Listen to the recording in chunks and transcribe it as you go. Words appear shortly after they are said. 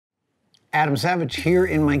Adam Savage here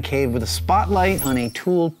in my cave with a spotlight on a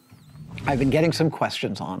tool I've been getting some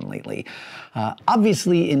questions on lately.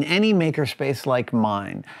 Obviously, in any makerspace like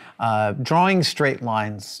mine, drawing straight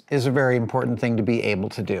lines is a very important thing to be able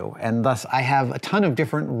to do. And thus, I have a ton of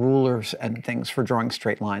different rulers and things for drawing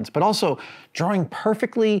straight lines, but also drawing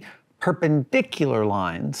perfectly perpendicular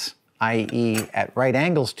lines, i.e. at right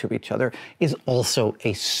angles to each other, is also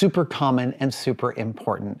a super common and super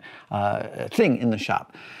important thing in the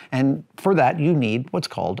shop. And for that, you need what's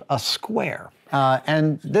called a square.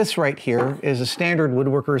 And this right here is a standard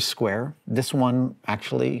woodworker's square. This one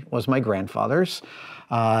actually was my grandfather's.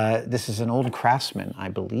 This is an old Craftsman, I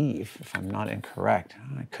believe, if I'm not incorrect.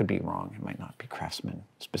 I could be wrong. It might not be Craftsman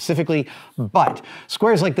specifically, but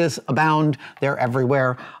squares like this abound. They're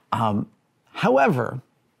everywhere. However,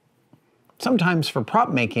 sometimes for prop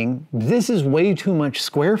making, this is way too much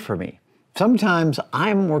square for me. Sometimes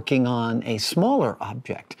I'm working on a smaller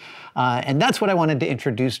object. And that's what I wanted to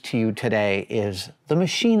introduce to you today is the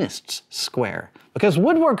Machinist's square. Because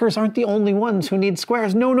woodworkers aren't the only ones who need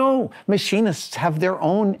squares. No, machinists have their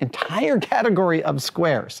own entire category of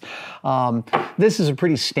squares. This is a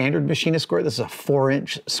pretty standard machinist square. This is a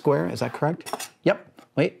 4-inch square, is that correct? Yep,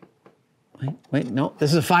 wait, no,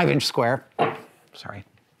 this is a 5-inch square. Sorry.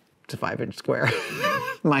 It's a 5-inch square.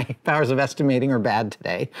 My powers of estimating are bad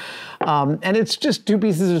today. And it's just 2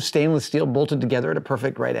 pieces of stainless steel bolted together at a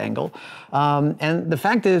perfect right angle. And the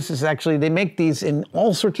fact is actually they make these in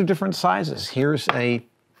all sorts of different sizes. Here's a,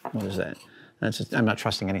 what is that? That's just, I'm not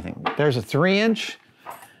trusting anything. There's a 3-inch,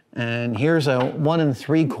 and here's a 1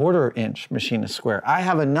 3/4 inch machinist square. I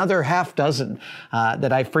have another half dozen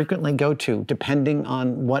that I frequently go to depending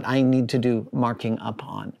on what I need to do marking up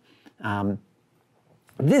on.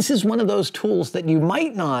 This is one of those tools that you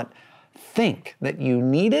might not think that you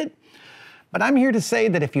need it, but I'm here to say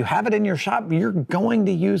that if you have it in your shop, you're going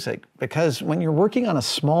to use it, because when you're working on a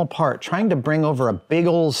small part, trying to bring over a big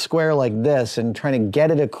old square like this and trying to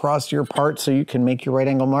get it across your part so you can make your right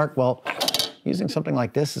angle mark, well, using something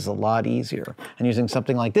like this is a lot easier. And using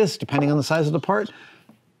something like this, depending on the size of the part,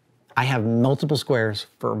 I have multiple squares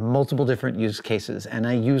for multiple different use cases, and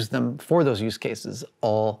I use them for those use cases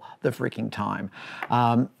all the freaking time.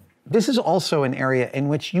 This is also an area in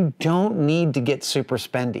which you don't need to get super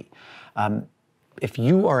spendy. If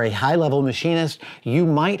you are a high-level machinist, you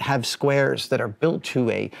might have squares that are built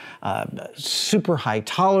to a super high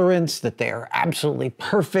tolerance, that they are absolutely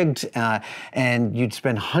perfect, and you'd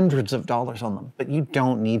spend hundreds of dollars on them, but you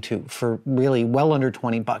don't need to. For really well under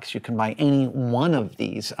 20 bucks, you can buy any one of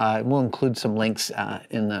these. We'll include some links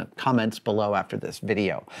in the comments below after this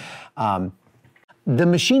video. The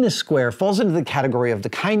machinist square falls into the category of the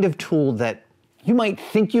kind of tool that you might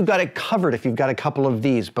think you've got it covered if you've got a couple of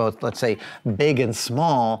these, both, let's say, big and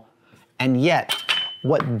small, and yet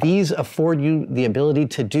what these afford you the ability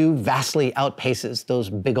to do vastly outpaces those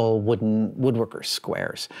big old wooden woodworker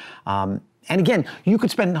squares. And again, you could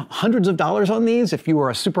spend hundreds of dollars on these if you were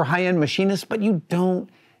a super high-end machinist, but you don't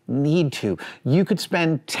need to. You could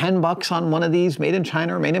spend 10 bucks on one of these made in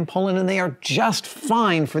China or made in Poland, and they are just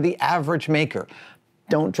fine for the average maker.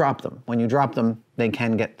 Don't drop them. When you drop them, they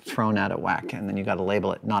can get thrown out of whack, and then you got to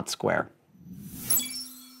label it not square.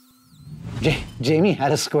 Jamie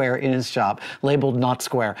had a square in his shop labeled not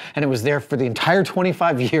square, and it was there for the entire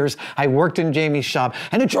 25 years I worked in Jamie's shop,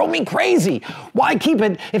 and it drove me crazy. Why keep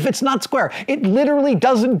it if it's not square? It literally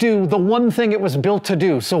doesn't do the one thing it was built to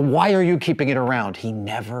do, so why are you keeping it around? He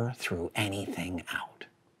never threw anything out.